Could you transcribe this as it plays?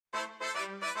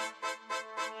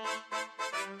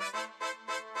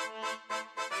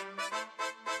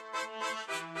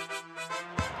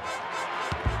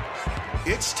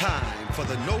It's time for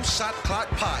the No Shot Clock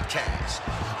Podcast.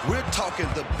 We're talking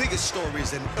the biggest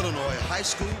stories in Illinois high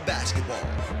school basketball.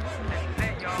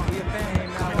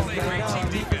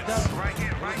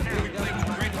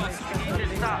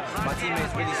 My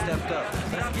teammates really stepped up.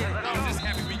 I'm just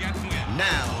happy we got to win.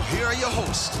 Now, here are your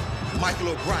hosts, Michael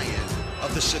O'Brien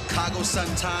of the Chicago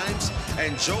Sun-Times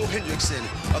and Joe Henricksen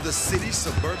of the City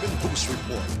Suburban Boost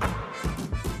Report.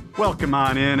 Welcome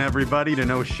on in, everybody, to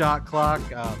No Shot Clock.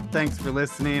 Thanks for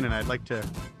listening, and I'd like to,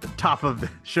 at the top of the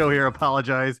show here,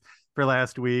 apologize for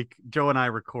last week. Joe and I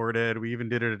recorded. We even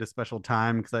did it at a special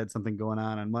time because I had something going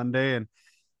on Monday, and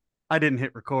I didn't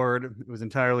hit record. It was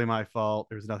entirely my fault.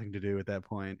 There was nothing to do at that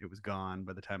point. It was gone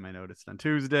by the time I noticed on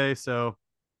Tuesday, so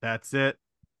that's it.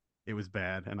 It was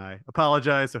bad, and I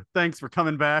apologize. So thanks for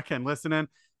coming back and listening.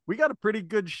 We got a pretty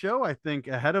good show, I think,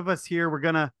 ahead of us here. We're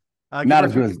going to not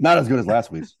as good as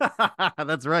last week's.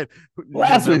 That's right.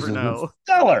 Last week's was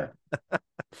stellar.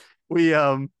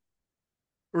 We're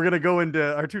gonna go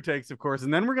into our two takes, of course,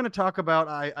 and then we're gonna talk about.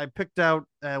 I picked out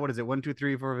what is it? 1, 2,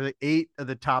 3, 4, 8 of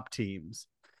the top teams.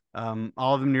 All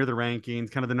of them near the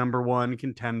rankings, kind of the number one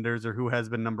contenders or who has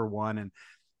been number one. And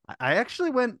I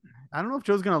actually went. I don't know if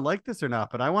Joe's gonna like this or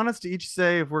not, but I want us to each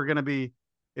say if we're gonna be,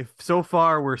 if so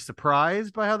far we're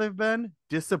surprised by how they've been,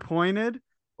 disappointed,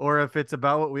 or if it's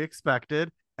about what we expected.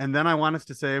 And then I want us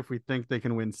to say if we think they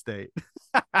can win state.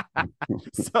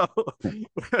 So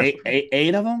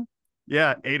eight of them?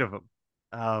 Yeah, 8 of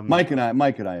them. Mike and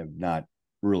I have not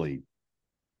really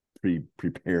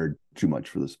prepared too much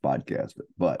for this podcast,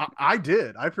 but I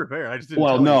did. I prepared. I just didn't.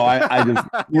 Well, no, I just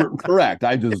you're correct.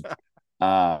 I just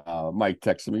Mike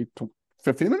texted me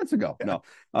 15 minutes ago. No,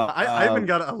 I even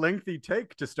got a lengthy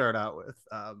take to start out with.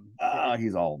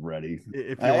 He's all ready.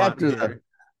 If you want to hear.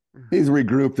 He's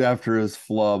regrouped after his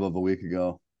flub of a week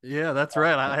ago. Yeah, that's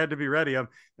right. I had to be ready. And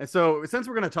so since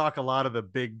we're going to talk a lot of the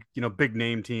big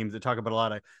name teams that talk about a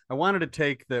lot, I wanted a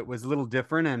take that was a little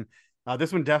different. And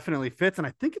this one definitely fits. And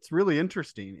I think it's really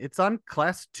interesting. It's on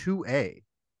Class 2A.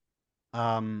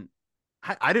 I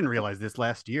didn't realize this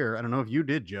last year. I don't know if you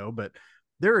did, Joe, but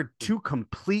there are 2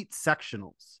 complete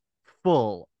sectionals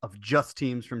full of just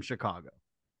teams from Chicago.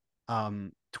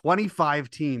 25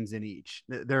 teams in each.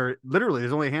 There's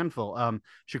only a handful.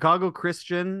 Chicago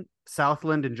Christian,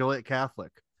 Southland, and Joliet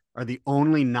Catholic are the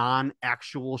only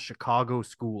non-actual Chicago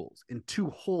schools in 2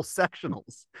 whole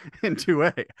sectionals in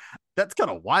 2A. That's kind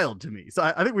of wild to me. So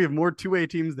I think we have more 2A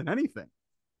teams than anything.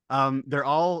 They're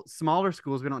all smaller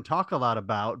schools we don't talk a lot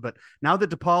about, but now that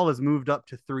DePaul has moved up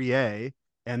to 3A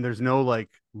and there's no like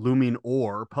looming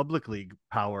or public league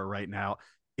power right now,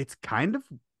 it's kind of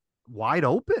wide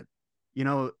open.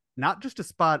 Not just a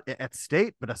spot at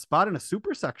state, but a spot in a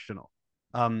super sectional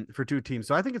for 2 teams.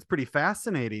 So I think it's pretty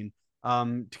fascinating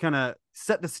to kind of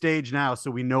set the stage now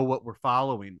so we know what we're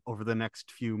following over the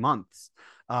next few months.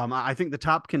 I think the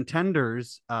top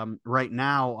contenders right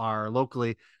now are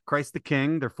locally Christ the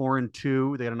King. They're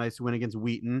 4-2. They got a nice win against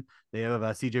Wheaton. They have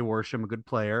CJ Worsham, a good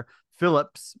player.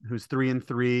 Phillips, who's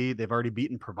 3-3. They've already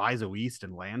beaten Proviso East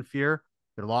and Lanphier.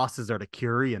 Their losses are to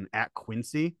Curie and at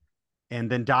Quincy. And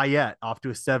then Dyett off to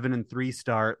a 7-3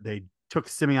 start. They took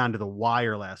Simeon to the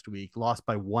wire last week, lost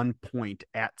by 1 point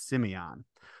at Simeon.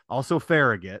 Also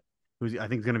Farragut, who I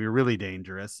think is going to be really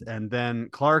dangerous. And then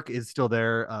Clark is still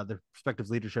there. The respective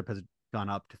leadership has gone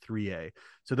up to 3A.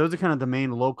 So those are kind of the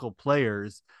main local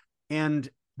players. And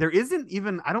there isn't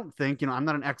even, I don't think, I'm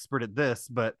not an expert at this,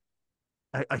 but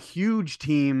a huge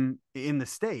team in the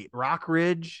state. Rock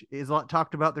Ridge is a lot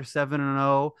talked about. They're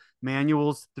 7-0.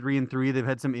 Manuel's 3-3. They've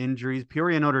had some injuries.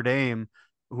 Peoria Notre Dame,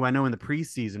 who I know in the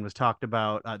preseason was talked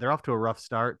about, they're off to a rough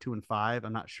start, 2-5.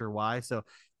 I'm not sure why. So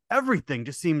everything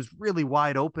just seems really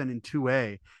wide open in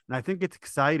 2A. And I think it's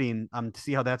exciting to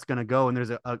see how that's going to go. And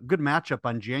there's a good matchup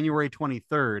on January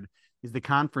 23rd is the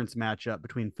conference matchup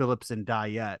between Phillips and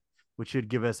Dyett, which should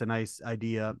give us a nice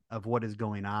idea of what is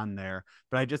going on there.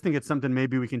 But I just think it's something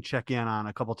maybe we can check in on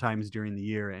a couple times during the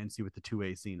year and see what the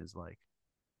 2A scene is like.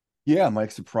 Yeah, Mike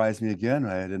surprised me again.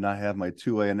 I did not have my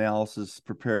 2A analysis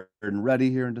prepared and ready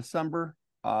here in December.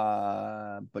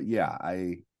 But yeah,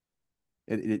 I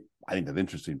think the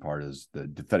interesting part is the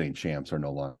defending champs are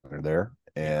no longer there,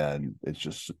 and it's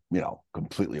just,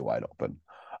 completely wide open.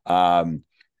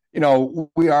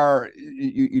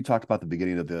 You talked about the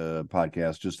beginning of the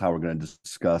podcast, just how we're going to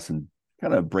discuss and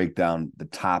kind of break down the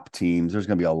top teams. There's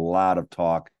going to be a lot of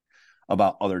talk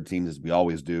about other teams, as we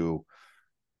always do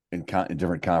in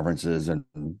different conferences, and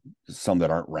some that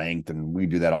aren't ranked. And we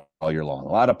do that all year long. A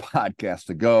lot of podcasts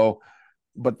to go.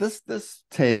 But this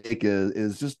take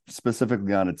is just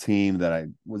specifically on a team that I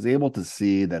was able to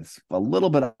see that's a little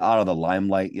bit out of the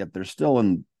limelight, yet they're still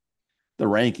the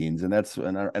rankings, and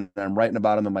I'm writing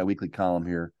about them in my weekly column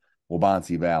here.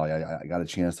 Waubonsee Valley. I got a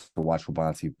chance to watch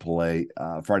Waubonsee play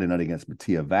Friday night against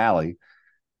Mattia Valley,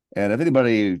 and if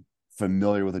anybody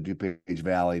familiar with the DuPage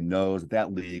Valley knows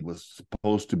that league was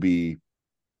supposed to be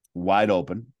wide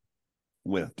open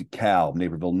with DeKalb,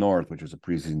 Naperville North, which was a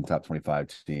preseason top 25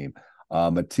 team,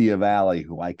 Mattia Valley,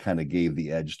 who I kind of gave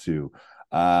the edge to,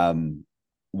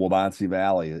 Waubonsee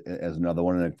Valley as another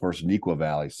one, and of course Neuqua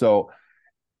Valley. So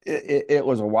it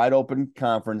was a wide open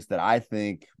conference that I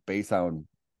think, based on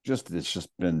it's just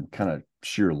been kind of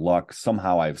sheer luck.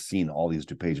 Somehow I've seen all these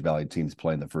DuPage Valley teams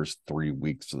play in the first 3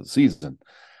 weeks of the season,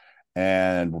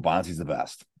 and Waubonsee's the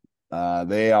best.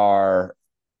 They are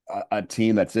a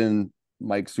team that's in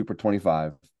Mike's Super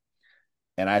 25,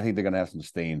 and I think they're going to have some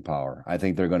staying power. I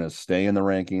think they're going to stay in the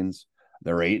rankings.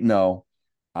 They're 8-0.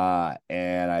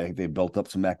 And I think they built up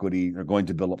some equity. They're going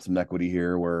to build up some equity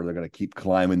here where they're going to keep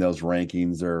climbing those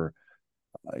rankings. Or,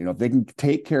 if they can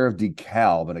take care of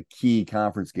DeKalb in a key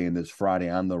conference game this Friday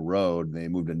on the road, and they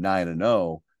move to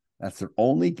 9-0, that's their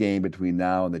only game between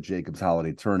now and the Jacobs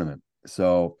Holiday Tournament.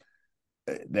 So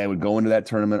they would go into that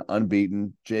tournament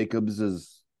unbeaten. Jacobs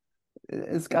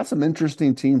it's got some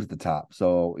interesting teams at the top.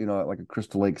 So, like a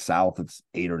Crystal Lake South, it's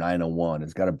 8 or 9-1.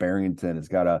 It's got a Barrington.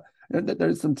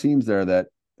 There's some teams there that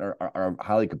are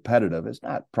highly competitive. It's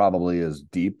not as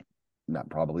deep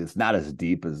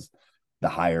as the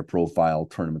higher profile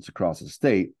tournaments across the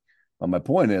state. But my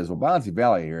point is, Waubonsee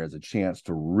Valley here has a chance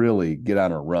to really get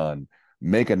on a run,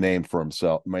 make a name for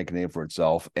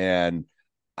itself. And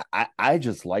I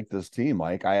just like this team,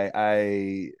 Mike.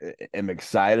 I am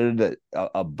excited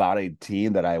about a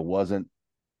team that I wasn't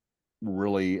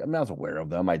really, I was aware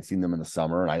of them. I'd seen them in the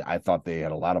summer, and I thought they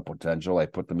had a lot of potential. I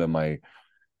put them in my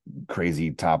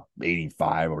crazy top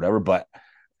 85 or whatever, but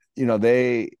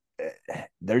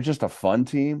they're just a fun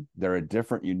team. They're a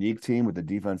different, unique team with the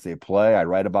defense they play. I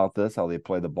write about this, how they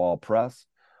play the ball press.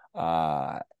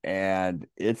 And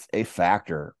it's a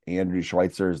factor. Andrew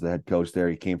Schweitzer is the head coach there.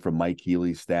 He came from Mike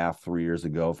Healy's staff 3 years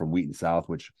ago from Wheaton South,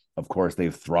 which of course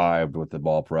they've thrived with the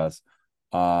ball press.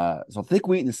 So think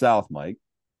Wheaton South, Mike.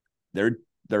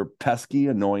 They're pesky,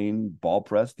 annoying ball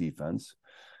press defense,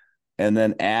 and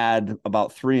then add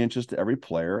about 3 inches to every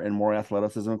player and more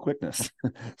athleticism and quickness.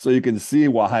 So you can see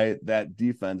why that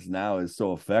defense now is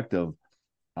so effective.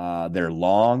 They're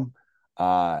long.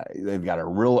 They've got a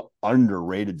real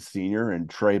underrated senior in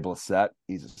Trey Blissett.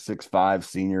 He's a 6'5"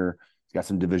 senior. He's got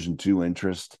some Division II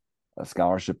interest, a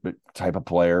scholarship type of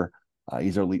player.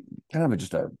 He's kind of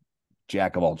just a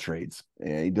jack of all trades.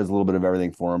 He does a little bit of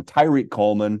everything for him. Tyreek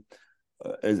Coleman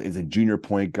is a junior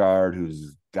point guard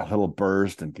who's got a little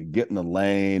burst and can get in the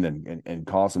lane and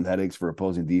cause some headaches for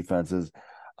opposing defenses.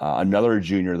 Another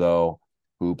junior, though,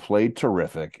 who played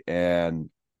terrific.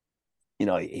 And,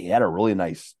 he had a really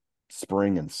nice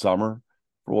spring and summer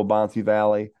for Waubonsee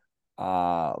Valley.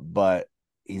 But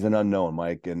he's an unknown,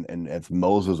 Mike. And it's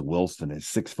Moses Wilson, a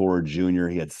 6'4" junior.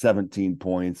 He had 17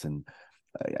 points and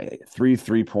 3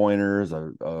 3-pointers,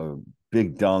 a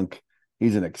big dunk.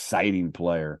 He's an exciting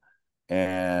player.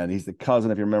 And he's the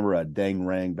cousin, if you remember, Dang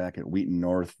Rang back at Wheaton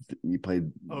North. He played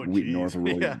Wheaton North.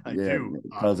 I do.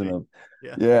 Cousin of,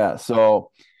 yeah.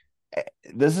 So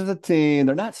this is a team.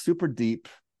 They're not super deep,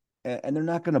 and they're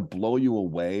not going to blow you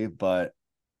away. But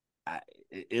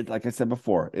like I said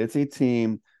before, it's a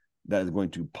team that is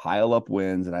going to pile up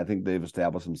wins, and I think they've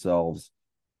established themselves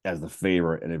as the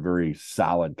favorite in a very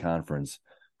solid conference.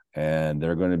 And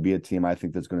they're going to be a team, I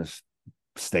think, that's going to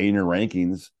stay in your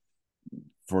rankings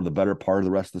for the better part of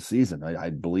the rest of the season. I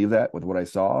believe that with what I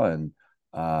saw. And,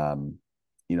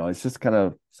 it's just kind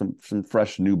of some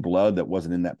fresh new blood that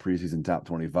wasn't in that preseason top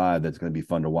 25. That's going to be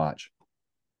fun to watch.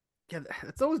 Yeah.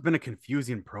 It's always been a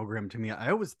confusing program to me.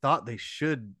 I always thought they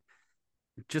should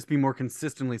just be more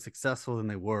consistently successful than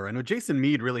they were. I know Jason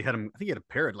Mead really had him. I think he had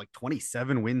a pair of like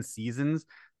 27 win seasons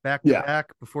back to back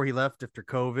before he left after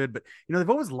COVID. But, they've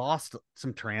always lost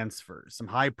some transfers, some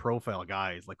high profile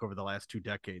guys like over the last 2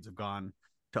 decades have gone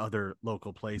to other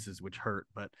local places, which hurt.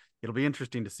 But it'll be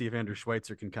interesting to see if Andrew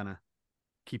Schweitzer can kind of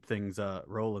keep things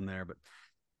rolling there. But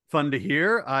fun to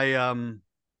hear.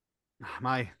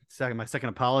 My second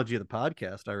apology of the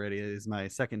podcast already is my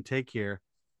second take here.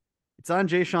 It's on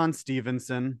Jay Sean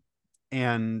Stevenson,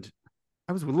 and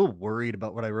I was a little worried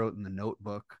about what I wrote in the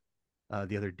notebook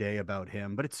the other day about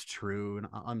him, but it's true, and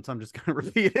so I'm just going to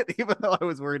repeat it, even though I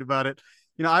was worried about it.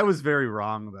 I was very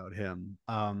wrong about him.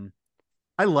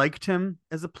 I liked him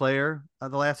as a player the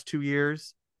last 2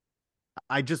 years.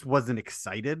 I just wasn't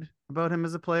excited about him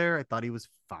as a player. I thought he was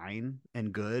fine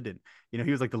and good. And,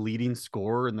 he was like the leading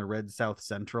scorer in the Red South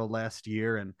Central last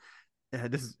year. And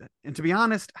and to be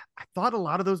honest, I thought a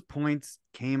lot of those points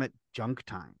came at junk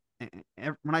time.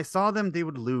 When I saw them, they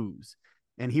would lose,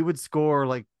 and he would score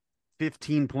like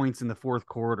 15 points in the fourth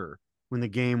quarter when the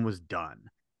game was done,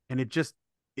 and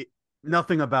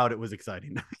nothing about it was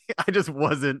exciting. I just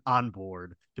wasn't on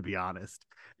board, to be honest.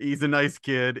 He's a nice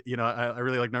kid. I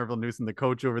really like Narville Newsom, the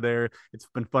coach over there. It's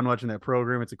been fun watching that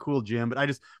program. It's a cool gym, but I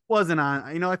just wasn't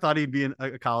on. I thought he'd be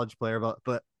a college player,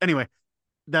 but anyway,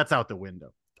 that's out the window.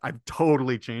 I've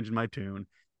totally changed my tune.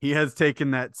 He has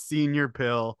taken that senior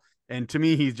pill. And to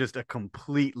me, he's just a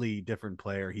completely different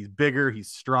player. He's bigger, he's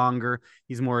stronger,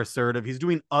 he's more assertive. He's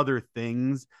doing other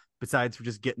things besides for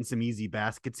just getting some easy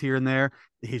baskets here and there.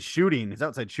 His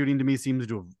outside shooting to me seems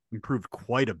to have improved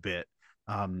quite a bit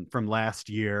from last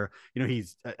year.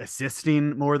 He's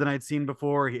assisting more than I'd seen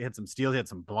before. He had some steals, he had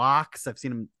some blocks. I've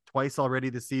seen him twice already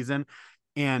this season.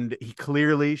 And he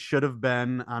clearly should have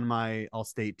been on my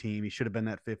all-state team. He should have been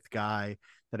that fifth guy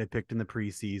that I picked in the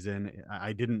preseason.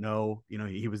 I didn't know,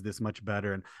 he was this much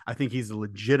better. And I think he's a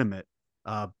legitimate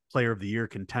player of the year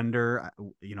contender.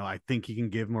 I think he can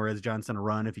give Morez Johnson a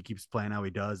run if he keeps playing how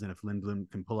he does. And if Lindblom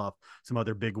can pull off some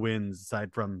other big wins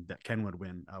aside from that Kenwood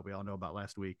win we all know about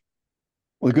last week.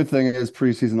 Well, the good thing is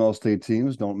preseason all-state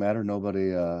teams don't matter.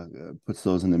 Nobody puts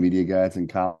those in the media guides in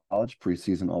college,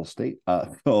 preseason all-state.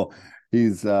 So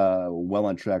he's well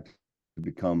on track to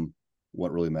become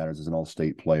what really matters as an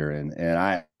all-state player.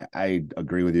 And I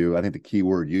agree with you. I think the key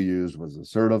word you used was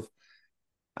assertive.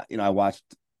 I watched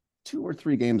 2 or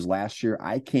 3 games last year.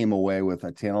 I came away with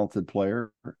a talented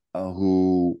player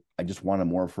who I just wanted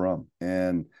more from.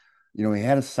 And, he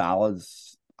had a solid,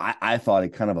 I thought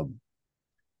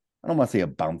I don't want to say a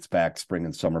bounce back spring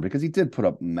and summer because he did put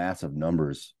up massive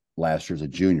numbers last year as a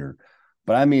junior.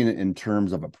 But I mean, in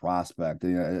terms of a prospect,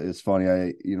 it's funny.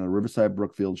 Riverside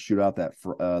Brookfield shootout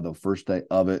the first day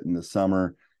of it in the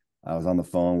summer. I was on the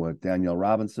phone with Danielle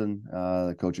Robinson,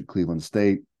 the coach at Cleveland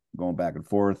State, going back and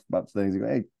forth about things. He goes,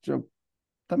 "Hey, Joe,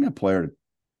 tell me give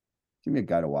me a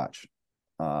guy to watch."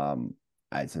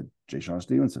 I said, Jay Sean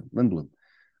Stevenson, Lindblom.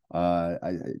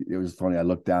 It was funny. I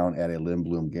looked down at a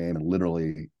Lindblom game and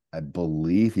literally, I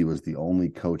believe he was the only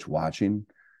coach watching,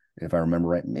 if I remember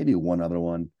right, maybe one other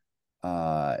one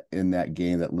in that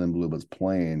game that Lindblom was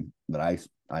playing that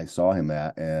I saw him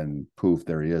at, and poof,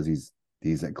 there he is.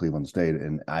 He's at Cleveland State.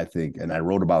 And I think, and I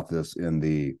wrote about this in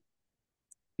the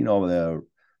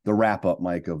wrap up,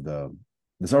 Mike, of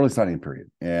this early signing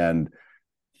period. And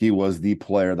he was the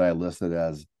player that I listed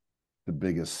as the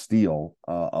biggest steal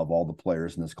of all the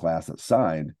players in this class that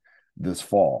signed this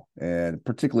fall. And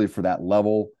particularly for that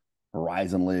level,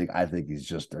 Horizon League, I think he's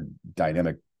just a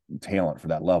dynamic talent for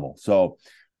that level. So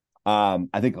I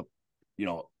think,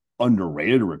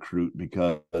 underrated recruit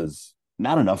because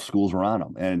not enough schools were on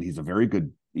him. And he's a very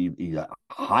good, he's a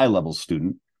high level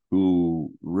student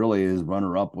who really his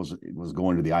runner up was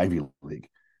going to the Ivy League,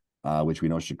 which we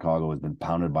know Chicago has been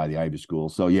pounded by the Ivy School.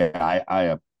 So yeah,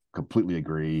 I completely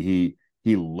agree.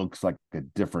 He looks like a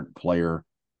different player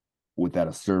with that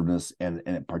assertiveness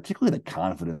and particularly the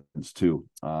confidence too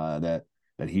that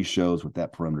he shows with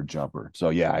that perimeter jumper. So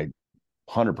yeah, I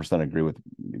 100% agree with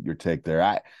your take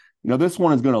there. This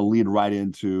one is going to lead right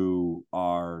into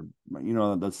our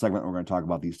the segment we're going to talk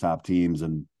about these top teams,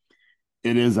 and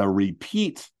it is a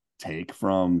repeat take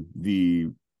from the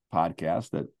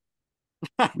podcast that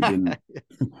we didn't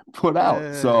put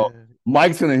out. So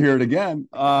Mike's going to hear it again.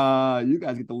 You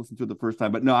guys get to listen to it the first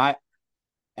time. But no,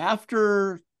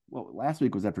 last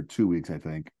week was after 2 weeks, I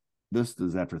think. This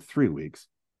is after 3 weeks,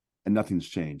 and nothing's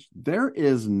changed. There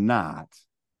is not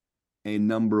a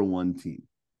number one team.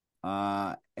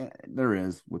 There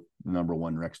is, with the number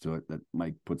one next to it that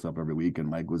Mike puts up every week, and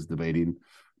Mike was debating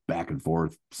back and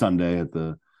forth Sunday at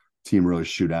the team really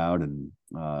shootout and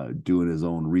doing his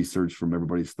own research from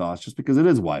everybody's thoughts, just because it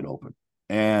is wide open.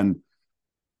 And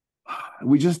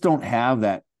we just don't have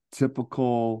that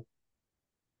typical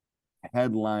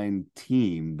headline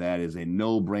team that is a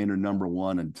no-brainer number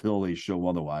one until they show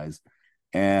otherwise.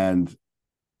 And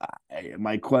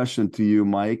my question to you,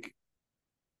 Mike,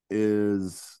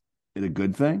 is it a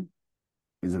good thing?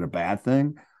 Is it a bad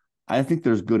thing? I think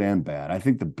there's good and bad. I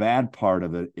think the bad part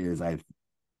of it is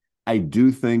I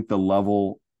do think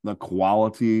the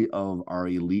quality of our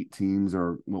elite teams,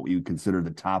 or what you consider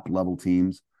the top level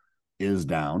teams, is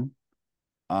down.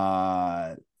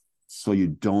 So you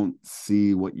don't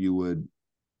see what you would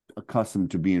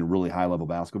accustomed to being really high level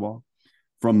basketball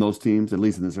from those teams, at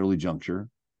least in this early juncture.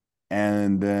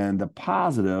 And then the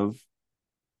positive,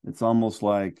 it's almost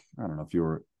like, I don't know if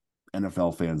you're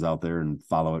NFL fans out there and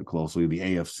follow it closely, the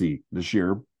AFC this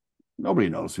year, nobody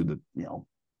knows who the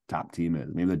top team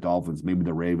is. Maybe the Dolphins, maybe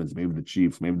the Ravens, maybe the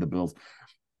Chiefs, maybe the Bills.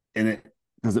 And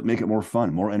does it make it more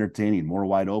fun, more entertaining, more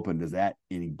wide open? Does that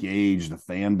engage the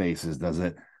fan bases? Does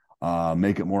it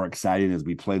make it more exciting as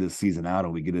we play this season out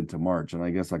and we get into March? And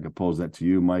I guess I could pose that to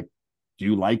you, Mike. Do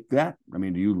you like that? I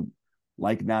mean, do you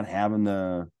like not having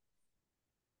that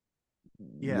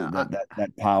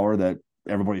power that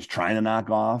everybody's trying to knock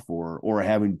off, or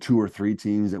having two or three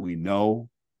teams that we know?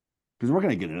 Because we're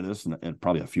going to get into this in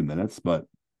probably a few minutes, but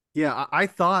yeah, I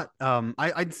thought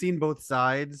I'd seen both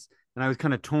sides and I was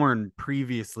kind of torn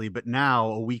previously, but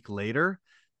now a week later,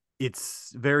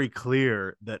 it's very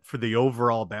clear that for the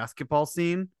overall basketball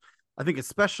scene, I think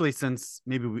especially since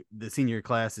maybe the senior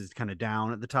class is kind of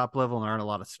down at the top level and there aren't a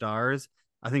lot of stars,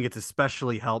 I think it's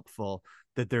especially helpful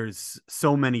that there's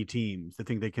so many teams that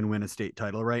think they can win a state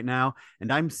title right now.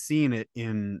 And I'm seeing it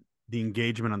in the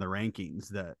engagement on the rankings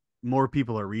that more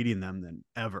people are reading them than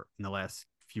ever in the last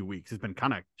few weeks. It's been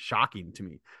kind of shocking to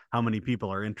me how many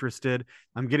people are interested.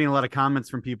 I'm getting a lot of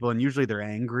comments from people, and usually they're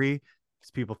angry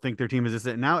because people think their team is just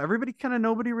it. Now everybody kind of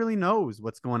nobody really knows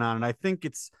what's going on. And I think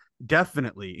it's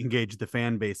definitely engaged the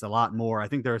fan base a lot more. I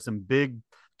think there are some big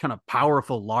kind of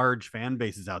powerful, large fan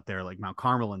bases out there like Mount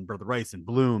Carmel and Brother Rice and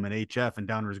Bloom and HF and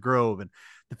Downers Grove. And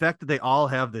the fact that they all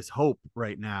have this hope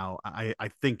right now, I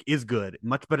think is good,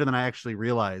 much better than I actually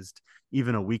realized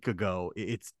even a week ago.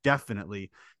 It's definitely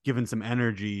given some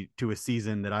energy to a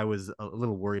season that I was a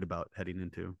little worried about heading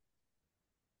into.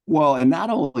 well, and not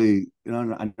only, I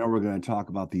know we're going to talk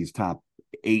about these top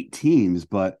 8 teams,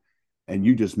 but, and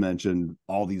you just mentioned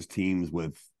all these teams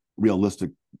with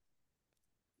realistic,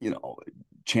 you know,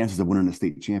 chances of winning a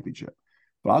state championship.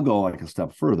 But I'll go like a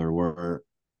step further where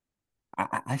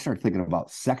I start thinking about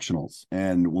sectionals.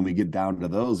 And when we get down to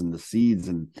those and the seeds,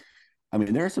 and I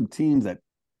mean, there are some teams that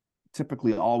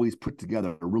typically always put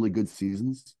together really good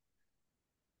seasons.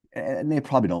 And they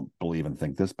probably don't believe and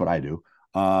think this, but I do.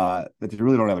 That they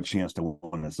really don't have a chance to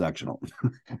win a sectional,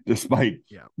 despite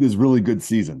this really good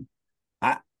season.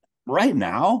 Right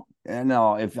now, and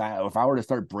now if I were to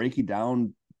start breaking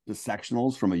down the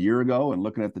sectionals from a year ago and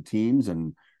looking at the teams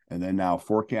and then now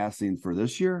forecasting for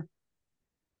this year,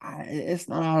 it's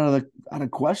not out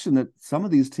of question that some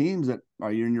of these teams that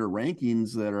are in your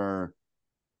rankings that are,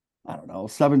 I don't know,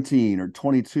 17 or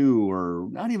 22 or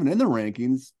not even in the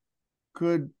rankings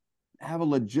could have a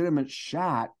legitimate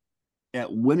shot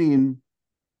at winning.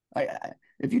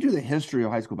 If you do the history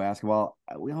of high school basketball,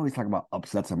 we always talk about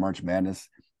upsets of March Madness.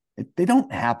 They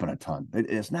don't happen a ton.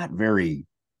 It's not real.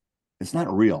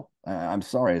 I'm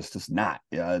sorry. It's just not.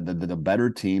 The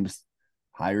better teams,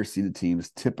 higher seeded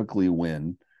teams typically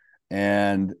win.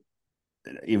 And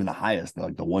even the highest,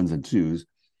 like the ones and twos.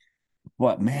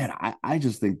 But man, I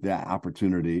just think that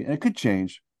opportunity, and it could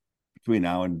change between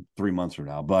now and 3 months from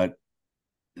now, but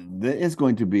it's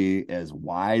going to be as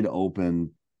wide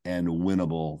open and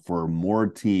winnable for more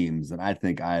teams than I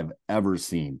think I've ever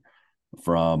seen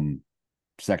from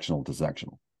sectional to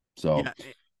sectional. So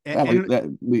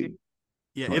it'll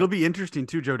be interesting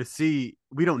too, Joe, to see.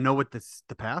 We don't know what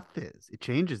the path is. It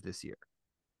changes this year.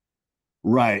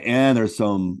 Right. And there's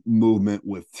some movement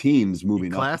with teams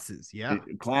moving classes,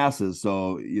 classes.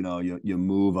 So, you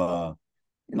move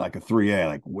like a 3A,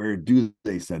 like where do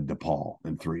they send DePaul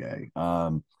in 3A?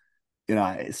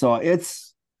 So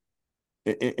it's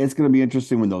going to be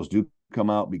interesting when those do come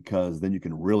out, because then you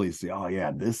can really see, oh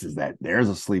yeah, there's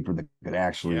a sleeper that could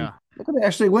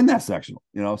actually win that sectional,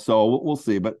 so we'll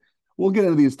see, but we'll get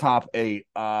into these top 8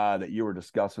 that you were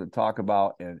discussing and talk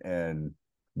about and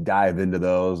dive into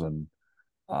those and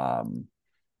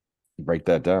break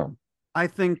that down. I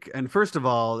think, and first of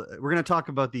all, we're going to talk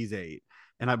about these 8,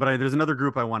 but there's another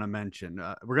group I want to mention.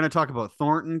 We're going to talk about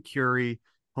Thornton, Curie,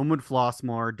 Homewood,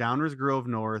 Flossmoor, Downers Grove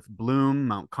North, Bloom,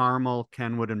 Mount Carmel,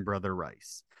 Kenwood, and Brother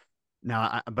Rice.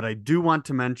 Now, but I do want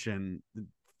to mention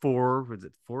 3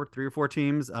 or 4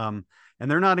 teams, and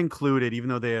they're not included, even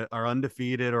though they are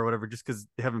undefeated or whatever, just because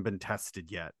they haven't been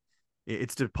tested yet.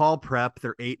 It's DePaul Prep.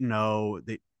 They're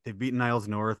 8-0. They've beaten Niles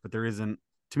North, but there's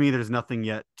nothing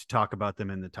yet to talk about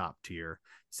them in the top tier.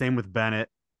 Same with Bennett.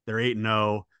 They're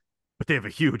 8-0, but they have a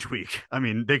huge week. I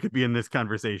mean, they could be in this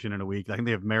conversation in a week. I think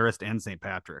they have Marist and St.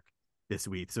 Patrick this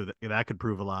week, so that could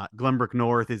prove a lot. Glenbrook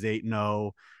North is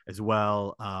 8-0 as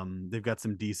well. They've got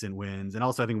some decent wins, and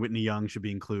also I think Whitney Young should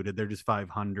be included. They're just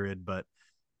 500, but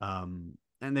and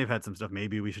they've had some stuff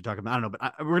maybe we should talk about. I don't know,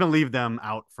 but we're gonna leave them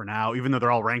out for now, even though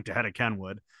they're all ranked ahead of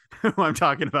Kenwood, who I'm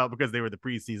talking about because they were the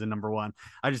preseason number 1.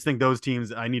 I just think those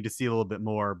teams I need to see a little bit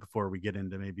more before we get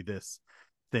into maybe this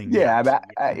thing Yeah,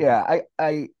 yet.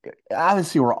 I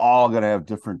obviously we're all gonna have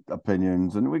different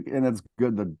opinions, and it's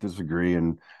good to disagree.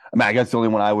 And I mean, I guess the only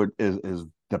one I would is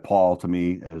DePaul to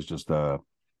me is just a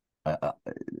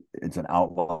it's an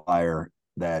outlier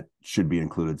that should be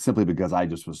included simply because I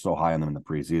just was so high on them in the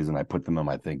preseason. I put them in,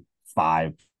 I think,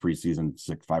 five preseason,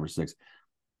 five or six.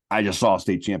 I just saw a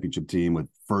state championship team with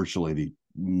virtually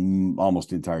almost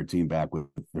the entire team back with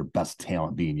their best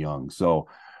talent being young. So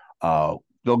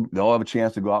they'll have a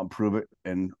chance to go out and prove it.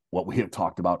 And what we have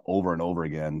talked about over and over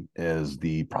again is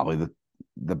probably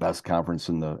the best conference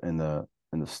in the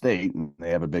state, and they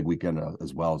have a big weekend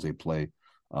as well as they play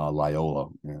Loyola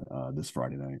this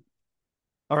Friday night.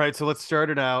 All right, so let's start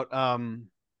it out.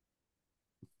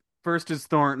 First is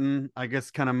Thornton. I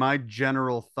guess kind of my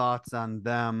general thoughts on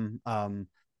them.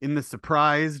 In the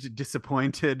surprised,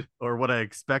 disappointed, or what I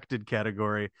expected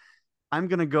category, I'm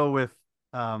gonna go with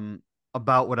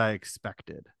about what I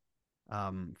expected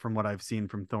from what I've seen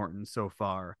from Thornton so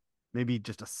far. Maybe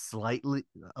just a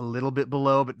little bit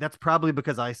below, but that's probably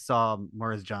because I saw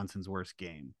Morris Johnson's worst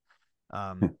game.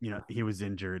 He was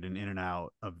injured and in and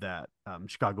out of that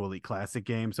Chicago Elite Classic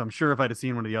game. So I'm sure if I'd have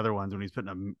seen one of the other ones when he's putting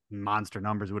up monster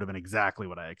numbers, it would have been exactly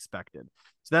what I expected.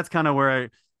 So that's kind of where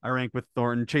I rank with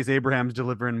Thornton. Chase Abraham's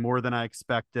delivering more than I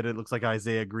expected. It looks like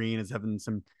Isaiah Green is having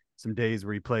some days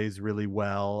where he plays really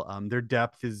well. Their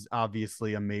depth is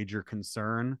obviously a major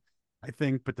concern, I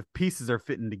think, but the pieces are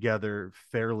fitting together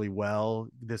fairly well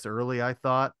this early, I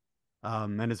thought.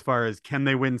 And as far as can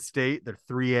they win state, they're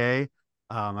 3A.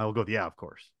 I will go with yeah, of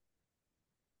course.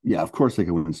 Yeah, of course they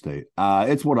can win state.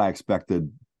 It's what I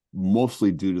expected,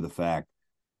 mostly due to the fact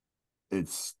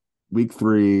it's week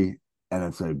 3 and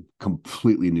it's a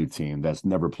completely new team that's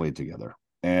never played together.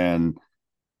 And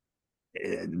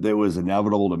it was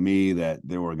inevitable to me that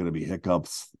there were going to be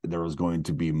hiccups. There was going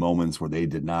to be moments where they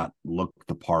did not look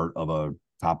the part of a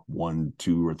top 1,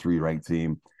 2, or 3 ranked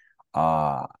team.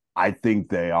 I think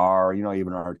they are,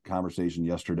 even our conversation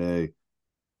yesterday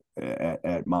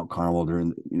at Mount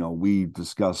Carmel we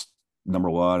discussed number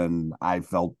 1, and I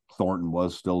felt Thornton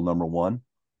was still number 1.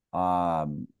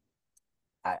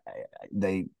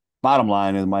 They bottom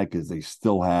line is, Mike, is they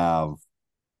still have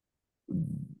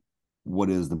what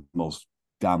is the most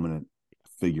dominant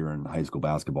figure in high school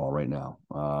basketball right now,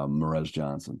 Morez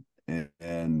Johnson,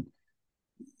 and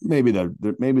maybe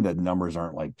the numbers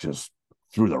aren't like just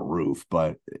through the roof,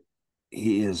 but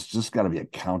he is just got to be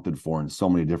accounted for in so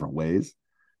many different ways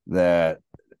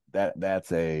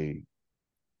that's a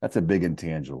big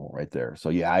intangible right there. So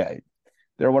yeah,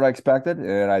 they're what I expected,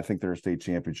 and I think they're a state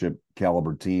championship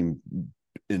caliber team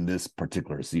in this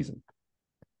particular season.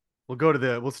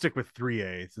 We'll stick with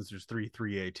 3A since there's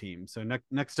 3A teams. So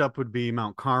next up would be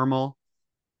Mount Carmel.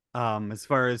 As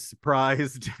far as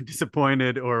surprised,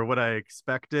 disappointed, or what I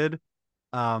expected,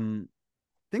 I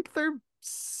think they're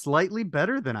slightly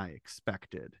better than I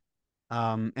expected.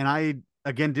 And I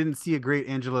again didn't see a great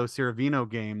Angelo Ciravino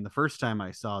game the first time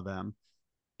I saw them.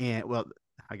 And well,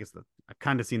 I guess I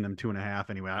kind of seen them 2.5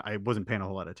 anyway. I wasn't paying a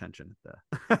whole lot of attention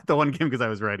at the one game because I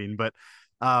was writing, but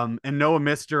and Noah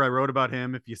Mister, I wrote about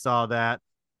him. If you saw that,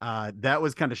 that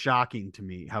was kind of shocking to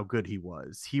me how good he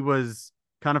was. He was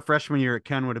kind of freshman year at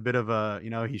Kenwood, a bit of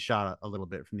he shot a little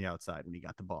bit from the outside when he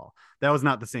got the ball. That was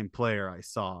not the same player I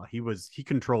saw. He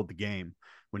controlled the game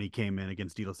when he came in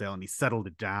against De La Salle, and he settled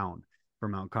it down for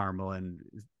Mount Carmel. And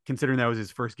considering that was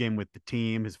his first game with the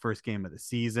team, his first game of the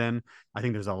season, I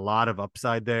think there's a lot of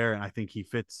upside there, and I think he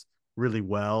fits really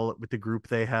well with the group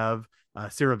they have.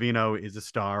 Ciravino is a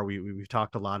star. We've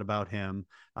talked a lot about him.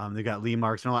 They got Lee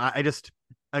Marks, and I just,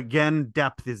 again,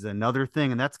 depth is another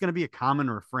thing, and that's going to be a common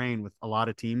refrain with a lot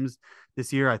of teams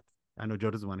this year. I know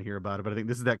Joe doesn't want to hear about it, but I think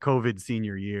this is that COVID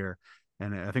senior year,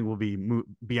 and I think we'll be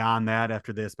beyond that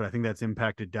after this. But I think that's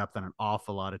impacted depth on an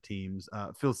awful lot of teams.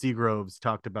 Phil Seagroves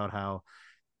talked about how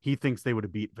he thinks they would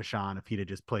have beat Vashon if he'd have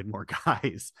just played more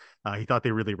guys. He thought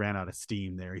they really ran out of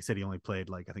steam there. He said he only played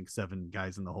I think 7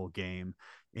 guys in the whole game,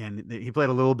 and he played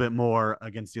a little bit more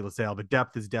against De La Salle, but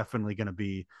depth is definitely going to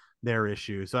be their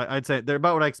issue. So I'd say they're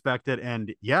about what I expected.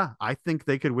 And yeah, I think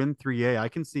they could win 3A. I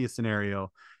can see a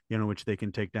scenario, in which they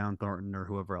can take down Thornton or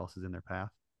whoever else is in their path.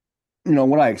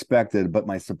 What I expected, but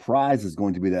my surprise is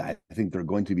going to be that I think they're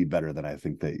going to be better than I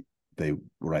think they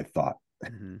what I thought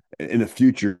in the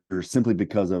future, simply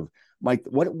because of Mike.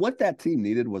 What that team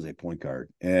needed was a point guard,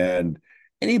 and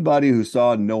anybody who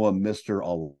saw Noah Mister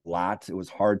a lot, it was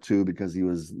hard to, because he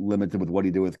was limited with what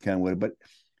he did with Kenwood, but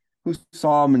who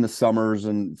saw him in the summers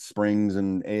and springs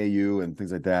and AAU and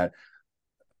things like that.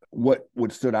 What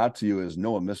stood out to you is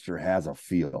Noah Mister has a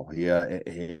feel. He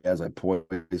has a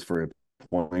poise for a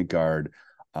point guard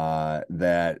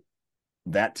that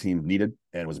that team needed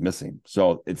and was missing.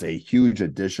 So it's a huge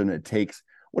addition.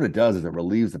 What it does is it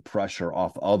relieves the pressure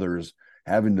off others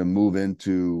having to move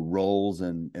into roles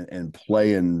and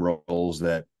play in roles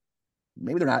that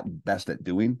maybe they're not best at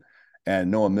doing.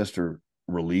 And Noah Mister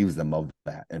relieves them of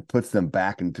that and puts them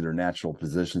back into their natural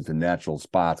positions and natural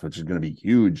spots, which is going to be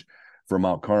huge for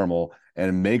Mount Carmel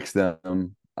and makes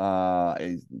them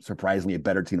surprisingly a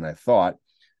better team than I thought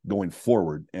going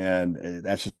forward. And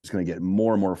that's just going to get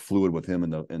more and more fluid with him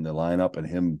in the lineup and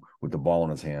him with the ball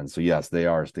in his hands. So yes, they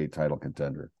are a state title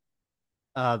contender.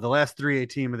 The last 3A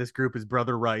team of this group is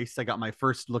Brother Rice. I got my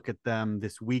first look at them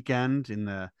this weekend in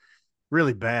the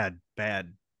really bad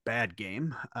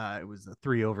game. It was a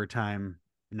 3 overtime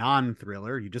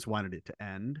non-thriller. You just wanted it to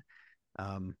end.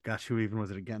 Gosh, who even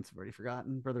was it against? I've already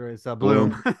forgotten. Brother Rice,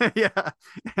 Bloom. Yeah.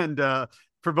 And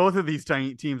for both of these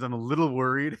tiny teams, I'm a little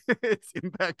worried it's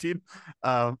impacting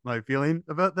my feeling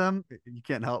about them. You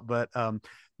can't help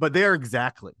but they are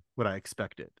exactly what I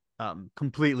expected.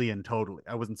 Completely and totally.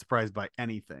 I wasn't surprised by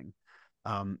anything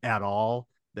at all.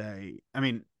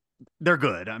 They're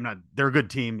good. They're a good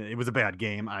team. It was a bad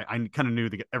game. I kind of knew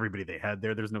everybody they had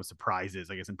there. There's no surprises,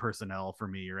 I guess, in personnel for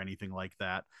me or anything like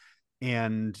that.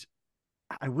 And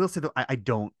I will say though, I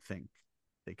don't think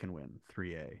they can win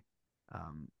 3A.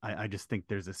 I just think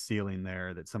there's a ceiling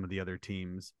there that some of the other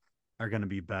teams are going to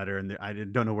be better. And I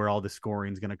don't know where all the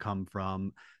scoring is going to come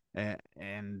from.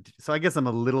 And so I guess I'm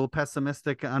a little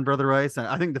pessimistic on Brother Rice.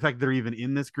 I think the fact they're even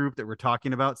in this group that we're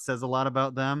talking about says a lot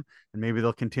about them, and maybe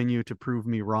they'll continue to prove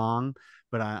me wrong.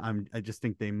 But I just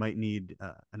think they might need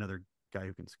another guy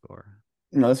who can score.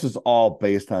 This is all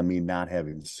based on me not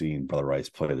having seen Brother Rice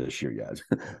play this year yet.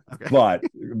 Okay. But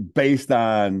based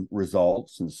on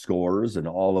results and scores and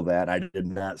all of that, I did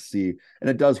not see, and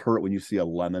it does hurt when you see a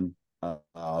lemon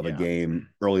of a game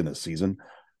early in the season.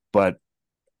 But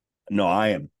no,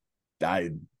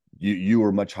 you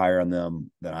were much higher on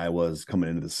them than I was coming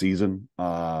into the season.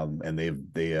 And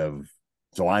they have,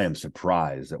 so I am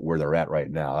surprised at where they're at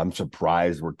right now. I'm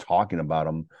surprised we're talking about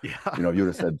them. Yeah. You would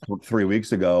have said 3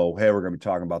 weeks ago, hey, we're going to be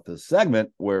talking about this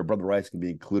segment where Brother Rice can be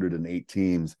included in 8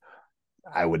 teams.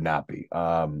 I would not be.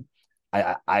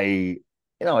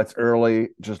 It's early.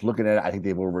 Just looking at it, I think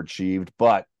they've overachieved.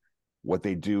 But what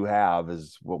they do have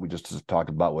is what we just talked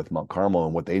about with Mount Carmel,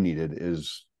 and what they needed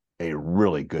is a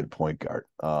really good point guard.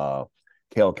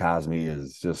 Cale Cosme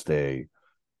is just a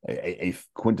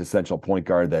quintessential point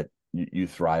guard that you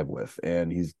thrive with,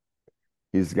 and he's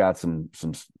got some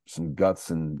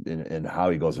guts in how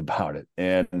he goes about it.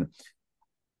 And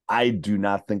I do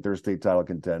not think they're a state title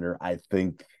contender. I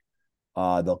think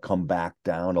they'll come back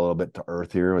down a little bit to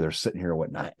earth here, where they're sitting here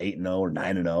 8-0 or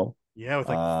 9-0. Yeah, with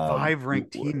like 5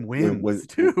 ranked team wins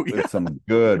too. With some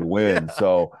good wins. Yeah.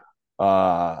 So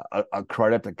a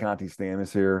credit to Conti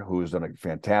Stamis here, who's done a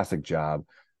fantastic job,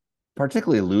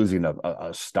 particularly losing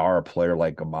a star player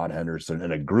like Ahmad Henderson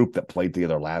in a group that played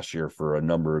together last year for a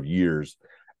number of years.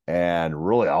 And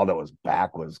really all that was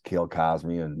back was Cale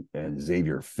Cosme and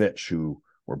Xavier Fitch, who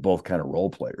were both kind of role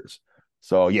players.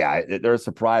 So yeah, they're a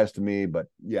surprise to me, but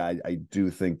yeah, I do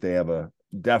think they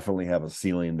definitely have a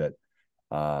ceiling that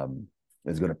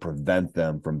is going to prevent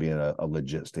them from being a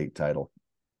legit state title.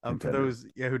 For those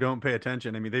who don't pay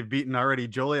attention, they've beaten already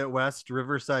Joliet West,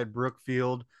 Riverside,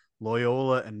 Brookfield,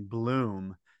 Loyola, and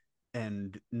Bloom,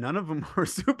 and none of them were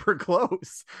super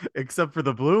close except for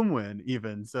the Bloom win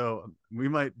even. So we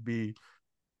might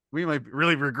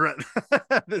really regret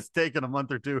this taking a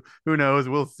month or two. Who knows?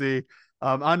 We'll see.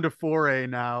 On to 4A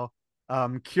now.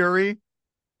 Curie,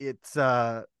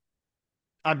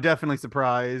 I'm definitely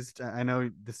surprised. I know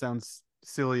this sounds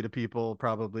silly to people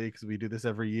probably because we do this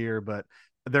every year, but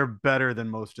they're better than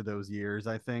most of those years.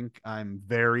 I think I'm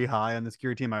very high on this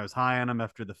Curie team. I was high on them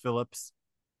after the Phillips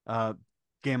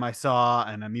game I saw,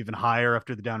 and I'm even higher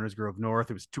after the Downers Grove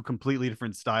North. It was 2 completely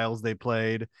different styles they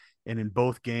played, and in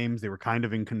both games they were kind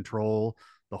of in control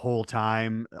the whole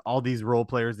time. All these role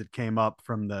players that came up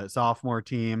from the sophomore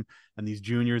team and these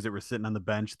juniors that were sitting on the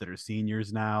bench that are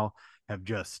seniors now have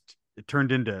just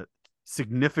turned into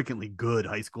significantly good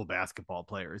high school basketball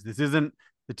players. This isn't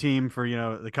the team for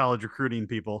the college recruiting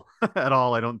people at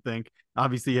all. I don't think.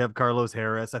 Obviously, you have Carlos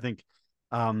Harris. I think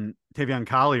Tavion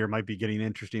Collier might be getting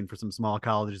interesting for some small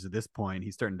colleges at this point.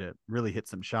 He's starting to really hit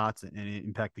some shots and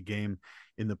impact the game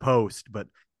in the post. But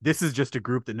this is just a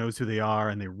group that knows who they are,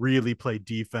 and they really play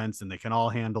defense, and they can all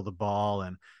handle the ball.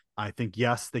 And I think,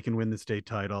 yes, they can win the state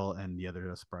title. And yeah, they're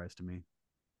a surprise to me.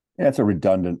 Yeah, it's a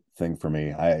redundant thing for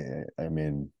me. I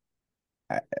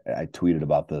tweeted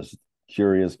about this.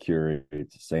 Curious.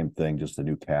 It's the same thing, just a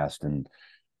new cast, and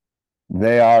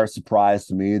they are a surprise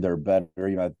to me. They're better.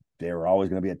 they were always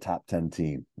going to be a top 10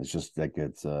 team. It's just like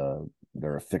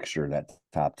they're a fixture in that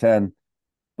top 10,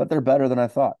 but they're better than I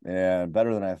thought. And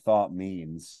better than I thought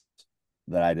means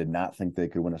that I did not think they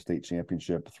could win a state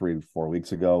championship 3-4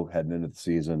 weeks ago heading into the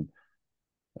season.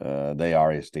 They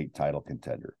are a state title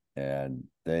contender, and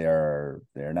they're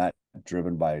not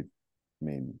driven by, I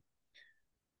mean,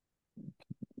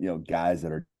 guys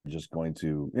that are just going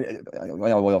to,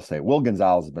 I'll say Will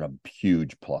Gonzalez has been a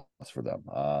huge plus for them,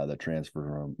 the transfer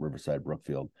from Riverside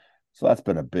Brookfield. So that's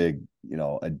been a big,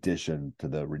 addition to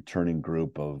the returning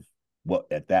group of what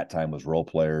at that time was role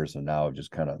players, and now have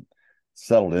just kind of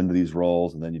settled into these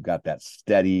roles. And then you've got that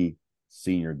steady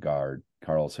senior guard,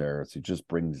 Carlos Harris, who just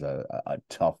brings a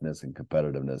toughness and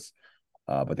competitiveness.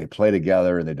 But they play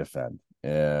together and they defend.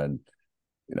 And,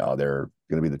 they're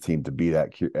going to be the team to beat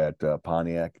at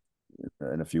Pontiac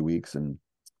in a few weeks. And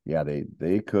yeah, they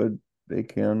can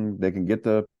get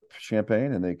the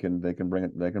champagne, and they can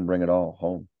bring it all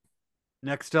home.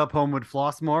 Next up, Homewood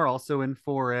Flossmoor, also in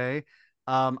 4A.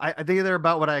 I think they're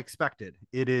about what I expected.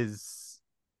 It is,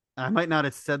 I might not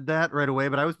have said that right away,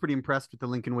 but I was pretty impressed with the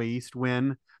Lincoln Way East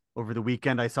win over the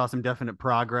weekend. I saw some definite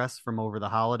progress from over the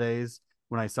holidays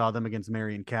when I saw them against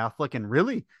Marian Catholic, and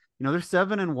really, they're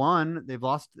 7-1. They've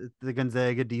lost the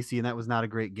Gonzaga DC, and that was not a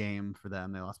great game for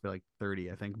them. They lost by like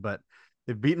 30, I think, but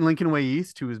they've beaten Lincoln Way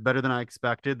East, who was better than I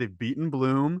expected. They've beaten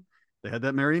Bloom. They had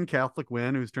that Marian Catholic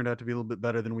win, who's turned out to be a little bit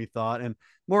better than we thought. And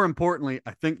more importantly,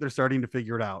 I think they're starting to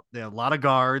figure it out. They have a lot of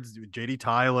guards, JD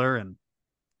Tyler and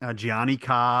Gianni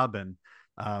Cobb and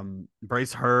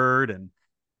Bryce Hurd and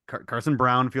Carson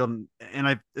Brownfield.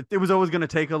 And it was always going to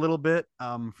take a little bit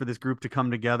for this group to come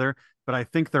together, but I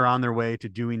think they're on their way to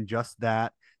doing just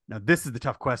that. Now, this is the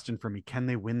tough question for me. Can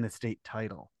they win the state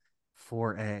title?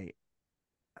 4A?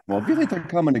 Well, if you think they're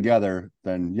coming together,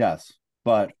 then yes.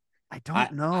 But I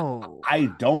don't know.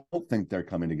 I don't think they're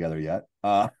coming together yet.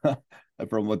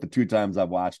 From what the 2 times I've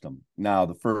watched them. Now,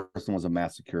 the first one was a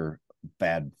massacre,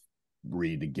 bad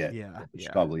read to get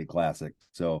Chicago League Classic.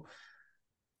 So,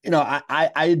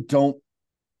 I don't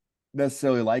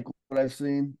necessarily like what I've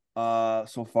seen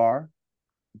so far,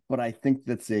 but I think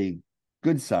that's a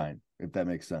good sign, if that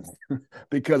makes sense,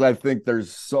 because I think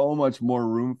there's so much more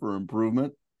room for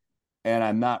improvement. And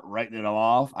I'm not writing it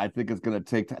off. I think it's going to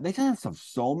take time. They just have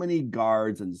so many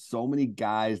guards and so many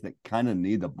guys that kind of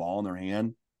need the ball in their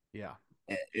hand. Yeah.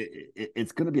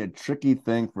 It's going to be a tricky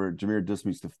thing for Jameer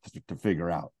Dismus to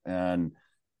figure out. And,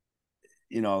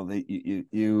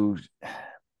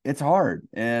 it's hard,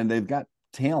 and they've got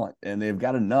talent and they've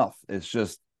got enough. It's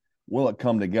just, will it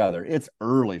come together? It's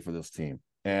early for this team.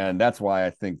 And that's why I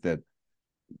think that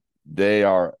they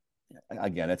are,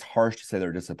 again, it's harsh to say they're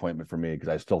a disappointment for me, because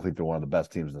I still think they're one of the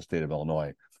best teams in the state of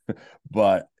Illinois.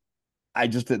 But I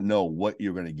just didn't know what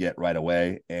you're going to get right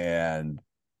away. And,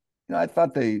 I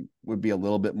thought they would be a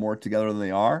little bit more together than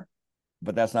they are,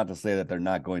 but that's not to say that they're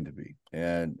not going to be.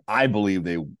 And I believe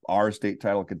they are a state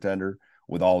title contender,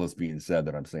 with all this being said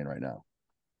that I'm saying right now.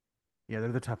 Yeah,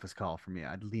 they're the toughest call for me.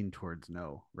 I'd lean towards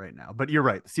no right now. But you're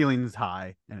right. The ceiling is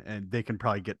high, and they can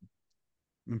probably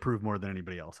improve more than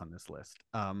anybody else on this list.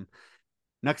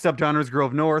 Next up, Downers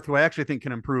Grove North, who I actually think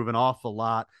can improve an awful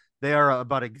lot. They are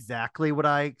about exactly what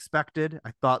I expected.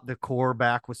 I thought the core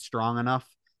back was strong enough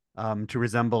to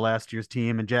resemble last year's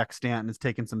team, and Jack Stanton has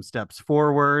taken some steps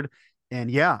forward. And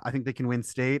yeah, I think they can win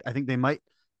state. I think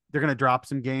they're going to drop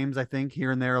some games, I think,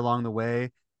 here and there along the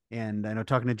way. And I know,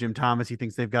 talking to Jim Thomas, he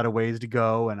thinks they've got a ways to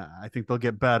go, and I think they'll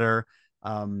get better.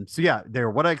 So yeah, they're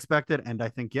what I expected. And I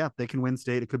think, yeah, they can win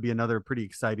state. It could be another pretty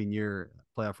exciting year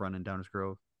playoff run in Downers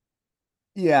Grove.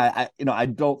 Yeah, I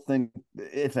don't think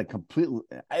it's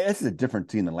this is a different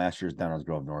team than last year's Downers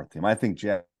Grove North team. I think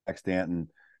Jack Stanton,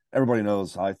 everybody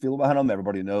knows how I feel about him.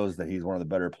 Everybody knows that he's one of the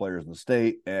better players in the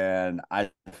state. And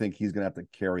I think he's going to have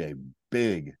to carry a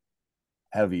big,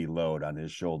 heavy load on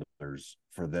his shoulders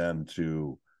for them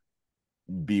to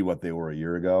be what they were a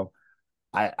year ago.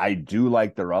 I do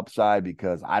like their upside,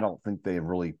 because I don't think they've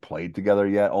really played together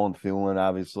yet. Owen Thielen,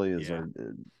 obviously, is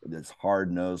this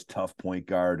hard-nosed, tough point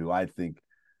guard who I think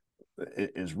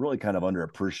is really kind of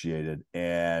underappreciated.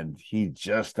 And he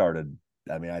just started.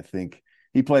 I mean, I think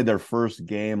he played their first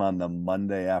game on the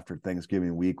Monday after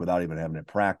Thanksgiving week without even having to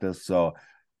practice. So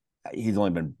he's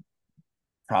only been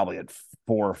probably at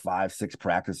 4, 5, 6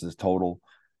 practices total.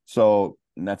 So,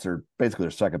 and that's basically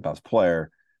their second best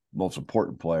player, most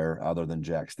important player other than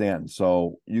Jack Stanton.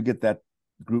 So you get that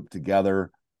group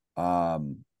together.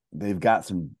 They've got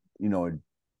some,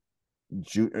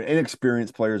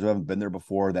 inexperienced players who haven't been there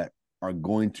before that are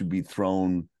going to be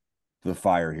thrown to the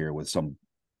fire here with some,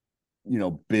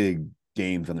 big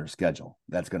games on their schedule.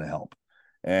 That's going to help.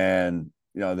 And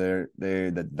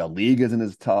the league isn't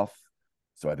as tough.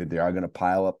 So I think they are going to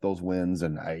pile up those wins,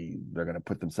 and they're going to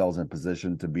put themselves in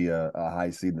position to be a high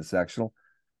seed in the sectional.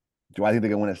 Do I think they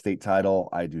can win a state title?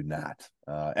 I do not.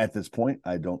 At this point,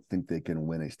 I don't think they can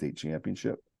win a state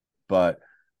championship, but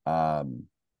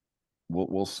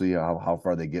we'll see how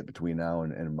far they get between now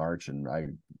and March. And I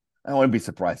wouldn't be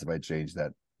surprised if I changed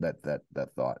that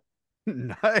thought.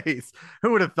 Nice.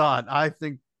 Who would have thought? I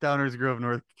think Downers Grove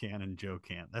North can and Joe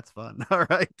can't. That's fun. All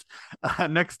right.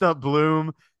 Next up,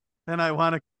 Bloom. And I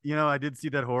want to, I did see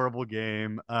that horrible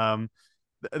game.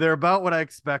 They're about what I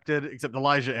expected, except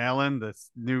Elijah Allen, this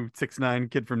new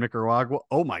 6'9" kid from Nicaragua.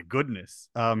 Oh my goodness.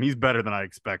 He's better than I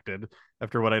expected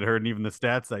after what I'd heard and even the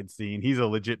stats I'd seen. He's a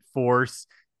legit force.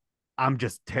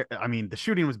 The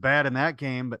shooting was bad in that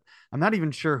game, but I'm not even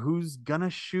sure who's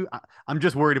gonna shoot. I'm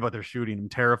just worried about their shooting. I'm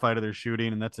terrified of their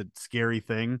shooting, and that's a scary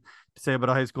thing to say about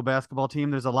a high school basketball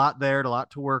team. There's a lot there, a lot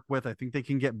to work with. I think they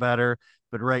can get better,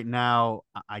 but right now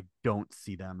I don't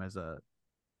see them as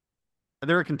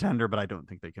they're a contender, but I don't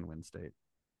think they can win state.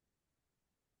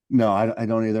 No, I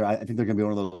don't either. I think they're going to be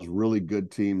one of those really good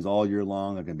teams all year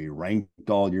long. They're going to be ranked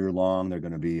all year long. They're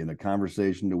going to be in the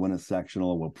conversation to win a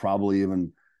sectional. We'll probably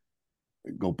even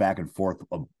go back and forth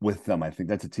with them. I think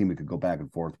that's a team we could go back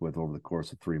and forth with over the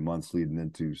course of 3 months leading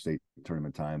into state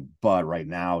tournament time. But right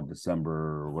now, December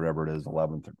or whatever it is,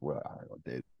 11th, or I don't know what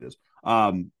date it is.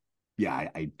 I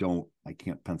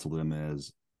can't pencil them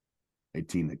as a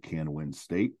team that can win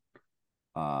state.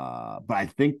 But I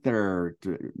think to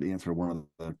answer one of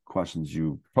the questions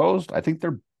you posed, I think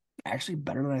they're actually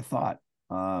better than I thought.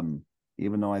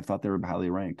 Even though I thought they were highly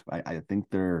ranked, I think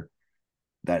they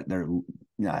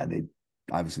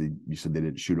obviously, you said they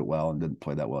didn't shoot it well and didn't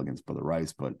play that well against Brother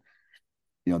Rice, but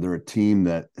they're a team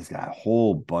that has got a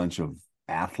whole bunch of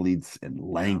athletes and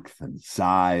length and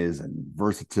size and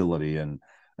versatility, and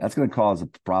that's going to cause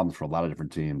problems for a lot of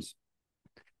different teams.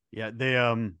 Yeah, they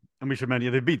and we should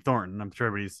mention they beat Thornton. I'm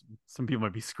sure some people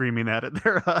might be screaming that at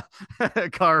their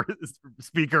car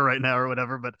speaker right now or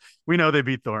whatever, but we know they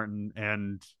beat Thornton,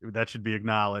 and that should be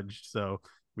acknowledged. So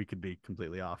we could be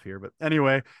completely off here. But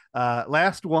anyway,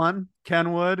 last one,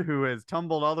 Kenwood, who has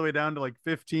tumbled all the way down to like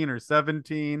 15 or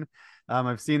 17.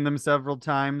 I've seen them several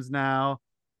times now.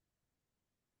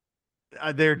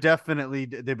 They've been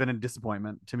a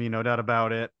disappointment to me, no doubt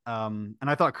about it. And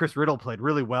I thought Chris Riddle played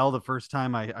really well the first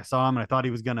time I saw him, and I thought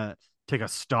he was going to take a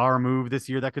star move this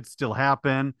year. That could still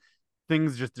happen.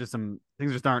 Things just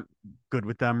aren't good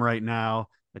with them right now.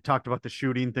 I talked about the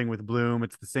shooting thing with Bloom.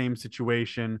 It's the same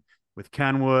situation with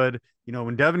Kenwood.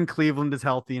 When Devin Cleveland is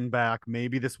healthy and back,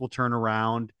 maybe this will turn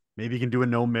around. Maybe he can do a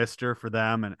no mister for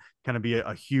them and kind of be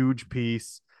a huge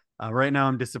piece. Right now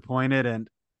I'm disappointed, and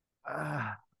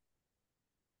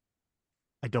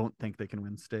I don't think they can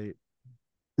win state.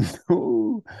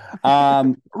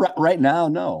 Right now,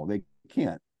 no, they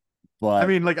can't. But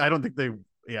I don't think they.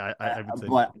 Yeah, I would say.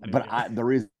 But the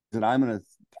reason I'm going to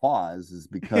pause is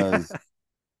because,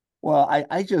 well,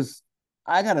 I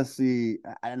got to see,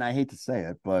 and I hate to say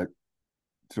it, but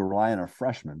to rely on a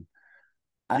freshman,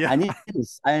 I need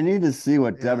to see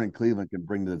what Devin Cleveland can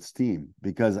bring to this team,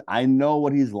 because I know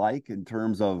what he's like in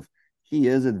terms of he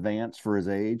is advanced for his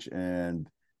age, and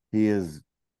he is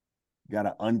got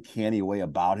an uncanny way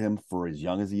about him for as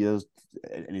young as he is,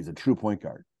 and he's a true point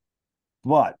guard.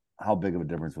 But how big of a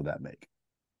difference will that make?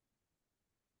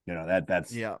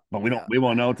 That's But we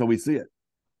won't know until we see it.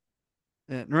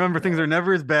 And remember, things are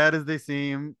never as bad as they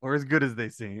seem or as good as they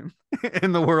seem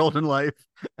in the world and life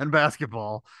and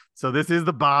basketball. So this is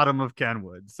the bottom of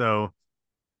Kenwood. So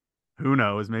who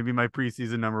knows? Maybe my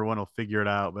preseason number one will figure it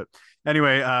out. But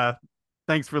anyway,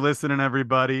 thanks for listening,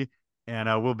 everybody. And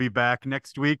we'll be back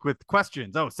next week with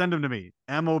questions. Oh, send them to me.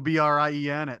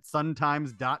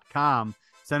 mobrien@suntimes.com.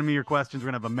 Send me your questions.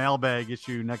 We're going to have a mailbag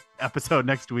episode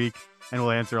next week, and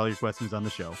we'll answer all your questions on the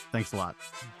show. Thanks a lot.